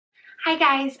Hi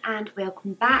guys and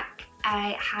welcome back.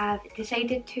 I have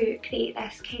decided to create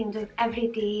this kind of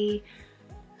everyday,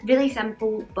 really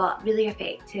simple but really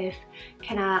effective,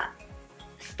 kind of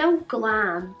still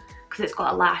glam because it's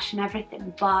got a lash and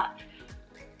everything, but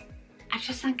I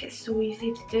just think it's so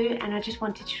easy to do and I just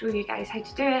wanted to show you guys how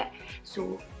to do it.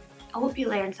 So I hope you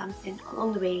learn something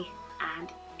along the way and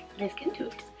let's get into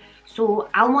it. So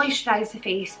I'll moisturise the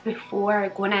face before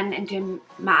going in and doing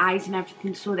my eyes and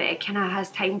everything so that it kind of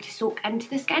has time to soak into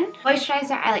the skin.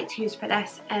 Moisturiser I like to use for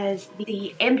this is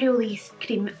the Embryolisse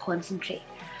Cream Concentrate.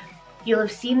 You'll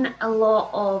have seen a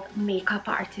lot of makeup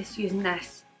artists using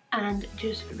this and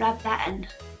just rub that in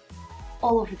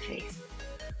all over the face.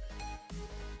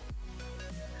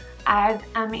 I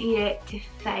am yet to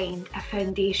find a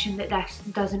foundation that this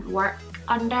doesn't work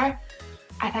under.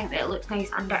 I think that it looks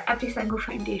nice under every single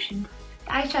foundation.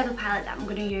 The eyeshadow palette that I'm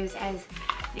going to use is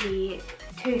the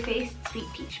Too Faced Sweet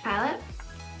Peach palette.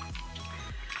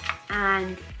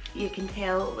 And you can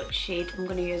tell which shade I'm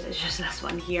going to use. It's just this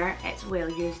one here. It's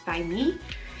well used by me.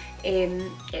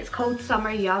 It's called Summer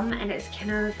Yum and it's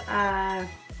kind of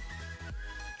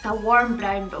a warm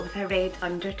brown but with a red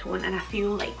undertone, and I feel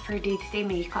like for day-to-day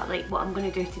makeup, like what I'm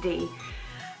going to do today,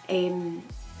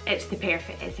 it's the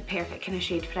perfect kind of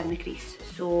shade for in the crease.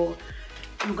 So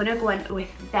I'm going to go in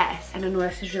with this, and I know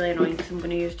this is really annoying because I'm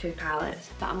going to use two palettes,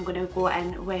 but I'm going to go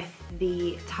in with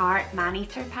the Tarte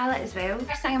Maneater palette as well.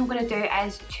 First thing I'm going to do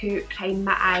is to prime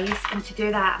my eyes, and to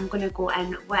do that I'm going to go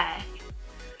in with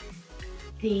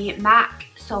the MAC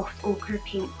Soft Ochre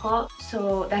Paint Pot.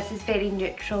 So this is very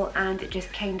neutral and it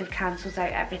just kind of cancels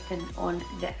out everything on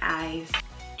the eyes.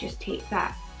 Just take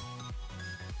that,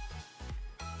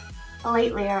 a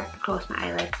light layer across my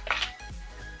eyelids.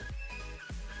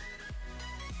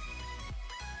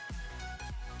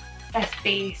 This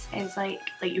base is like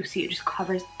you'll see, it just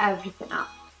covers everything up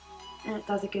and it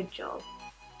does a good job.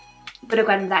 I'm going to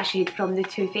go in with that shade from the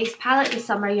Too Faced palette, the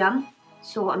Summer Yum.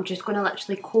 So I'm just going to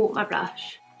literally coat my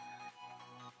brush,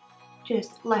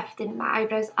 just lifting my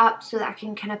eyebrows up so that I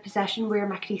can kind of position where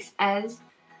my crease is,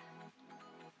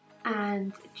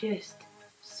 and just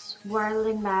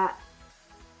swirling that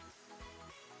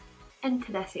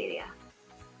into this area.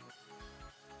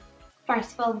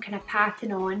 First of all, I'm kind of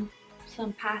patting on, so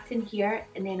I'm patting here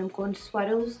and then I'm going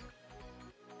swirls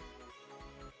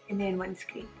and then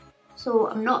windscreen. So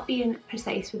I'm not being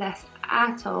precise with this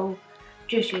at all,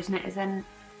 just using it as an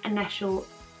initial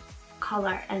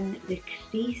colour in the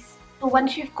crease. So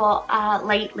once you've got a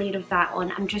light layer of that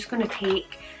on, I'm just going to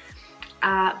take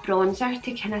a bronzer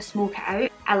to kind of smoke it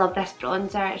out. I love this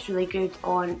bronzer, it's really good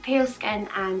on pale skin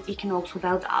and you can also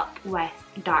build it up with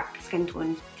dark skin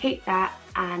tones. Take that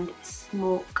and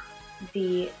smoke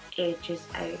the edges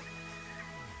out.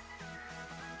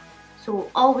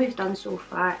 So all we've done so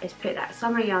far is put that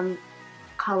Summer Yum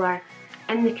colour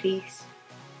in the crease,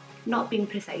 not being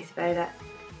precise about it,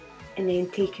 and then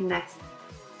taking this,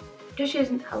 just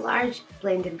using a large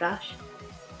blending brush,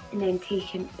 and then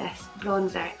taking this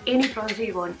bronzer, any bronzer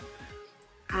you want,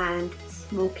 and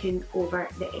smoking over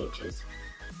the edges.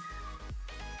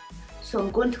 So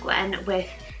I'm going to go in with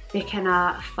the kind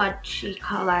of fudgy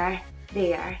colour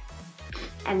there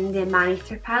in the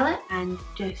Maneater palette and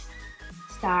just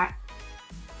start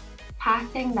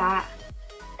patting that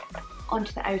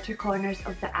onto the outer corners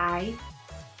of the eye.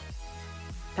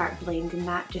 Start blending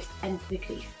that just into the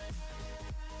crease.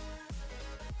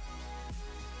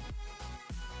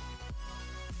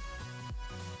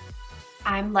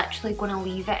 I'm literally going to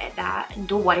leave it at that and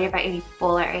don't worry about any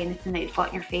fallout or anything that you've got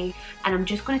in your face. And I'm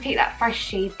just going to take that first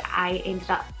shade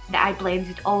that I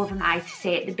blended all over my eye to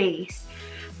set the base.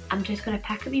 I'm just going to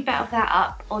pick a wee bit of that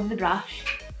up on the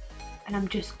brush and I'm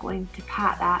just going to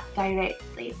pat that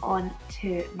directly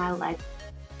onto my lid.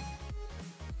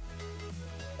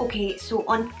 Okay, so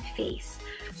onto the face.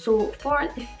 So for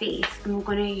the face, I'm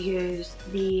going to use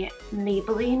the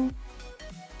Maybeline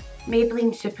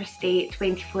Super Stay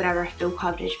 24-hour full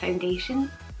coverage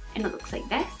foundation, and it looks like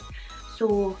this.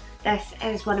 So this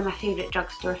is one of my favourite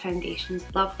drugstore foundations.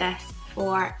 Love this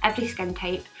for every skin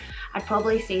type. I'd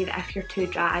probably say that if you're too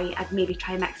dry, I'd maybe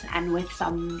try mixing it in with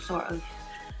some sort of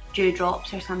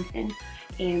dewdrops or something.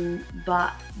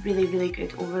 But really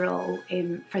good overall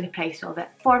for the price of it.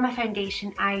 For my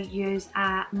foundation, I use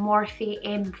a Morphe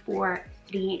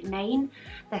M439.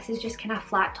 This is just kind of a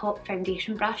flat top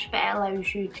foundation brush, but it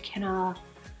allows you to kind of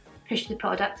push the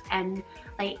product in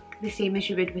like the same as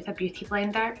you would with a beauty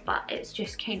blender, but it's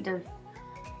just kind of,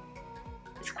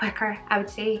 it's quicker, I would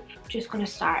say. Just going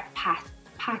to start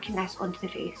packing this onto the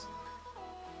face.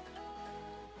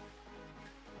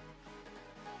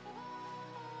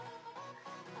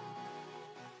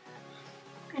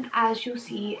 and as you'll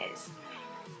see,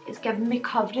 it's giving me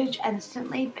coverage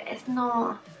instantly, but it's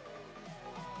not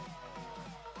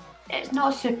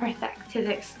super thick to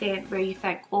the extent where you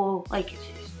think, oh, like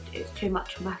it's too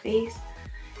much on my face,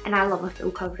 and I love a full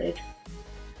coverage.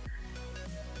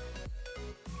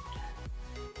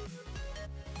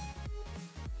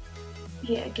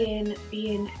 Yet again,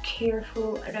 being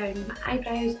careful around my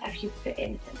eyebrows if you put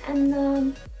anything in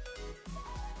them.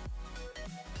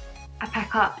 I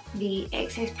pick up the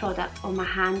excess product on my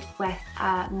hand with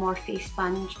a Morphe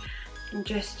sponge and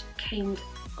just kind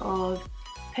of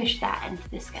push that into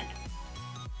the skin.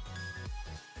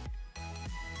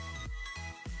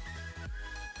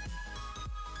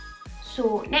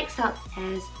 So next up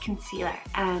is concealer,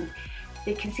 and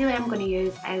the concealer I'm going to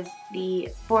use is the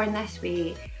Born This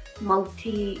Way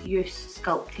multi-use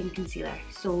sculpting concealer.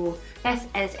 So this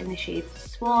is in the shade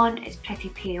Swan. It's pretty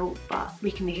pale, but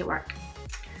we can make it work.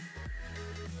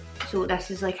 So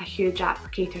this is like a huge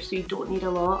applicator, so you don't need a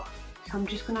lot. So I'm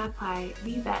just going to apply a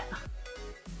wee bit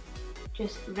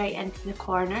just right into the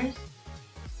corners.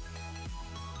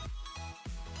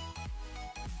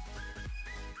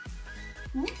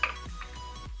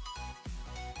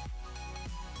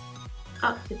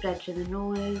 Up the bridge of the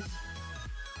nose,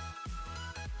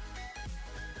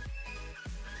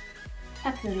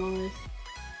 tip of the nose,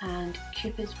 and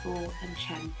Cupid's bow and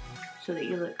chin, so that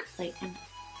you look like an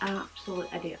absolute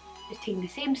idiot. Just taking the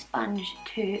same sponge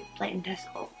to blend this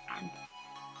all in.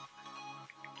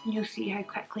 And you'll see how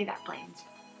quickly that blends.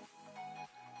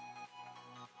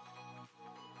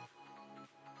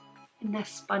 And this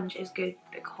sponge is good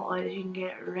because you can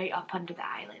get it right up under the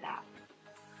eye like that.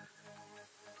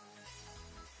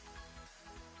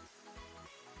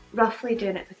 Roughly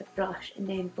doing it with a brush and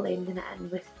then blending it in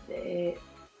with the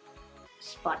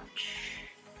sponge.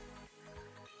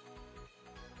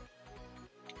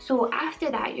 So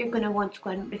after that, you're going to want to go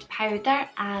in with powder,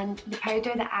 and the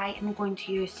powder that I am going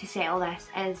to use to settle this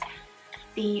is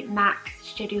the MAC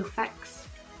Studio Fix.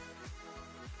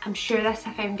 I'm sure this is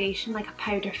a foundation, like a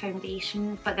powder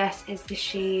foundation, but this is the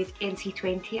shade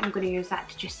NC20. I'm going to use that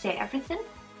to just set everything.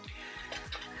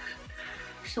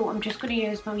 So I'm just going to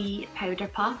use my wee powder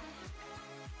puff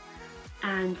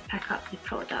and pick up the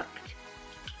product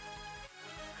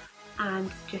and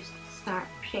just start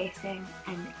pressing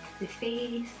into the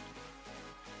face.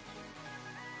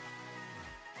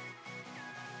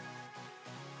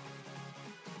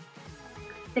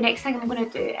 The next thing I'm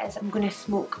going to do is I'm going to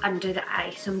smoke under the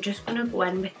eye, so I'm just going to go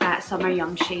in with that Summer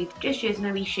Young shade, just using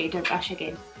a wee shader brush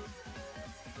again.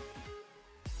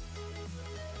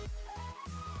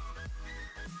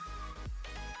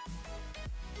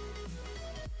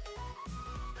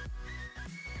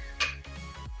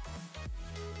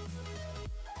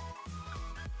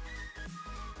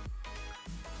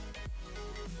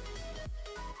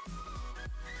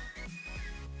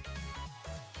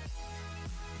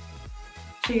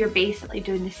 So you're basically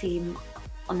doing the same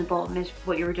on the bottom as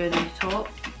what you were doing on the top.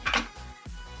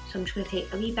 So I'm just going to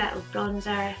take a wee bit of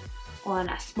bronzer on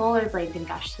a smaller blending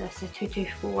brush, so this is a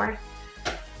 224.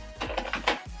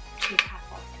 To tap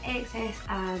off the excess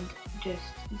and just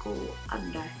go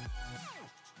under.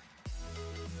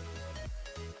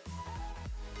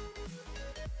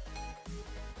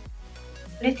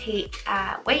 I'm going to take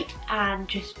white and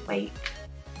just wipe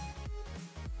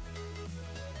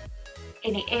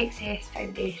any excess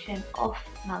foundation off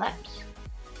my lips.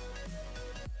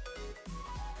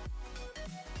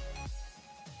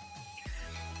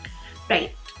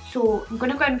 Right, so I'm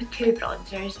going to go in with two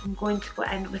bronzers. I'm going to go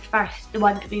in with first the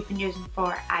one that we've been using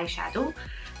for eyeshadow,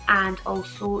 and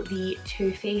also the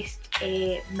Too Faced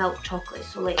Milk Chocolate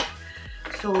Soleil.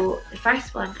 So the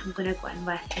first one I'm going to go in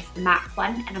with is the MAC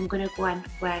one, and I'm going to go in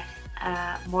with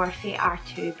a Morphe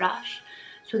R2 brush.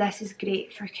 So this is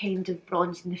great for kind of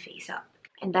bronzing the face up.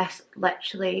 And this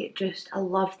literally just, I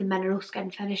love the mineral skin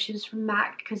finishes from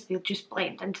MAC because they'll just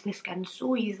blend into the skin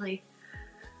so easily.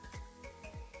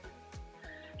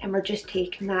 And we're just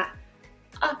taking that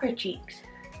upper cheeks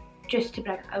just to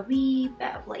bring a wee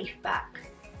bit of life back.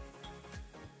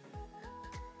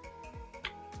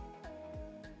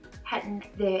 Hitting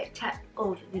the tip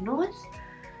of the nose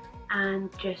and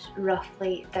just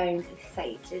roughly down the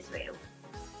sides as well.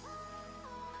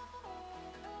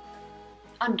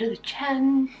 Under the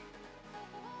chin,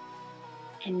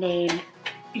 and then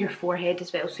your forehead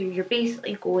as well. So you're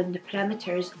basically going the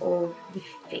perimeters of the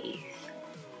face.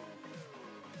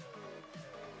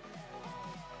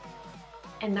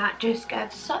 And that just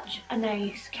gives such a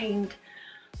nice kind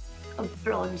of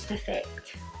bronzed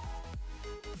effect.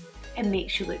 It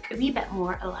makes you look a wee bit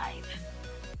more alive.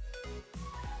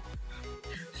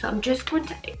 So I'm just going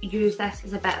to use this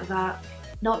as a bit of a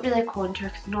not really a contour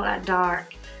because it's not that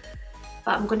dark,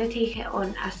 but I'm going to take it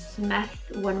on a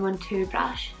Smith 112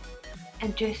 brush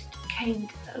and just kind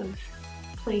of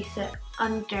place it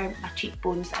under my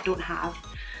cheekbones that I don't have,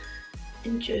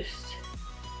 and just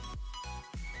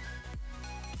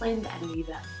blend it in a wee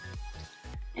bit.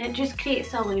 And it just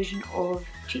creates the illusion of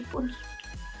cheekbones.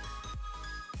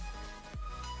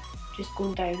 Just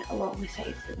going down along the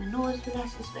sides of the nose with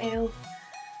this as well.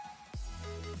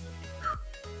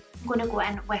 I'm going to go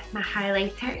in with my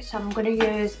highlighter, so I'm going to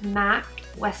use MAC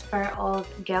Whisper of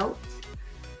Gilt.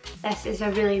 This is a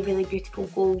really, really beautiful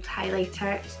gold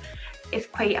highlighter. It's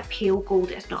quite a pale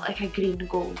gold, it's not like a green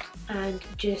gold, and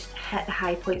just hit the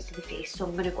high points of the face. So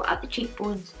I'm going to go up the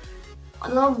cheekbones,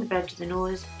 along the bridge of the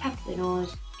nose, tip of the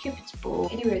nose, cupid's bow,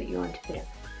 anywhere that you want to put it.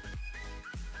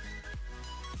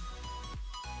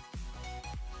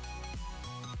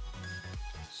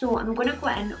 So I'm going to go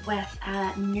in with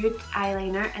a nude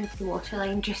eyeliner into the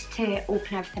waterline just to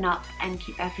open everything up and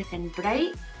keep everything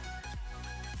bright.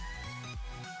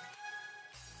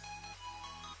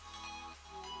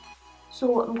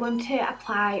 So I'm going to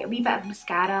apply a wee bit of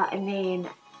mascara and then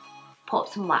pop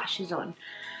some lashes on.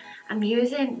 I'm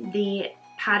using the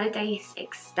Paradise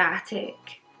Ecstatic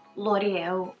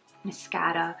L'Oreal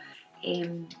mascara.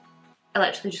 I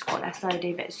literally just got this the other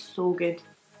day, but it's so good.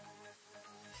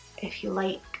 If you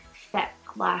like thick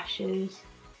lashes,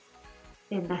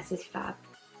 then this is fab.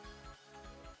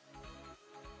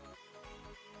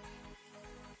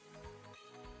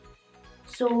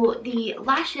 So the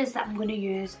lashes that I'm going to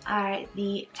use are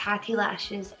the Tatti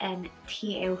Lashes in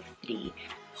TL3.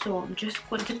 So I'm just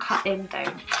going to cut them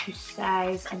down to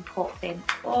size and pop them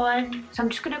on. So I'm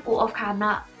just going to go off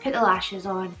camera, put the lashes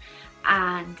on,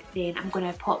 and then I'm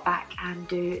going to pop back and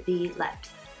do the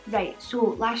lips. Right, so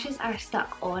lashes are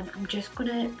stuck on. I'm just going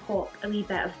to pop a wee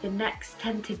bit of the NYX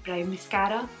Tinted Brown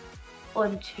Mascara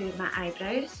onto my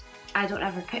eyebrows. I don't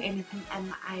ever put anything in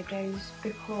my eyebrows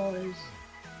because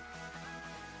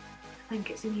I think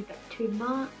it's a wee bit too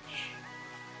much.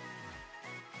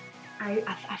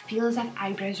 I feel as if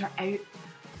eyebrows are out.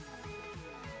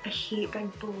 I hate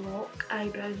big block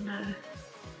eyebrows now.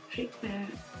 Freaks me out.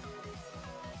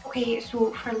 Okay,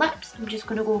 so for lips, I'm just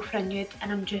going to go for a nude,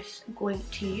 and I'm just going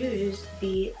to use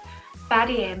the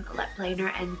Barry M lip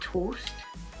liner in Toast.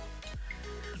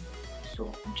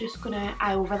 So I'm just going to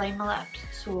overline my lips,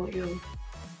 so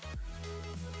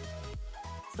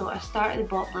I start at the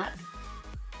bottom lip.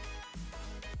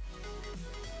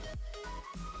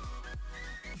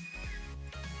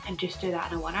 And just do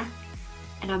that in a winner.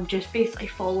 And I'm just basically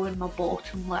following my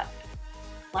bottom lip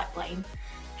line.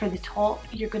 For the top,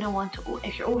 you're going to want to,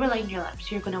 if you're overlining your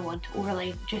lips, you're going to want to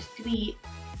overline just the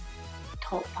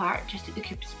top part, just at the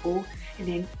cupid's bow, and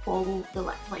then follow the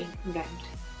lip line round.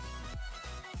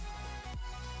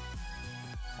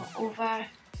 So over,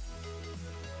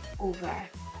 over,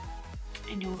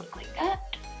 and you'll look like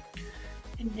that.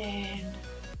 And then,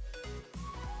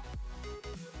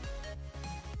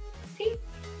 see?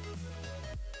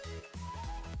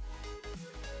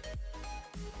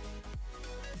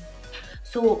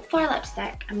 So for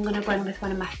lipstick, I'm going to go in with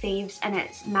one of my faves, and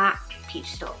it's MAC Peach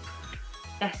Stop.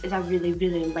 This is a really,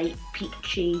 really light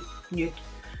peachy nude.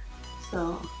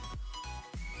 So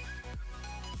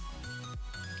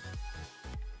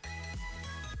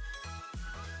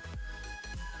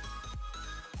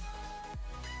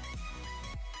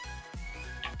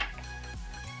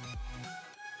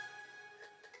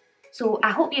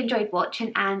I hope you enjoyed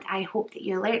watching, and I hope that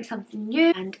you learned something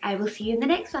new, and I will see you in the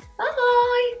next one.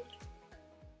 Bye!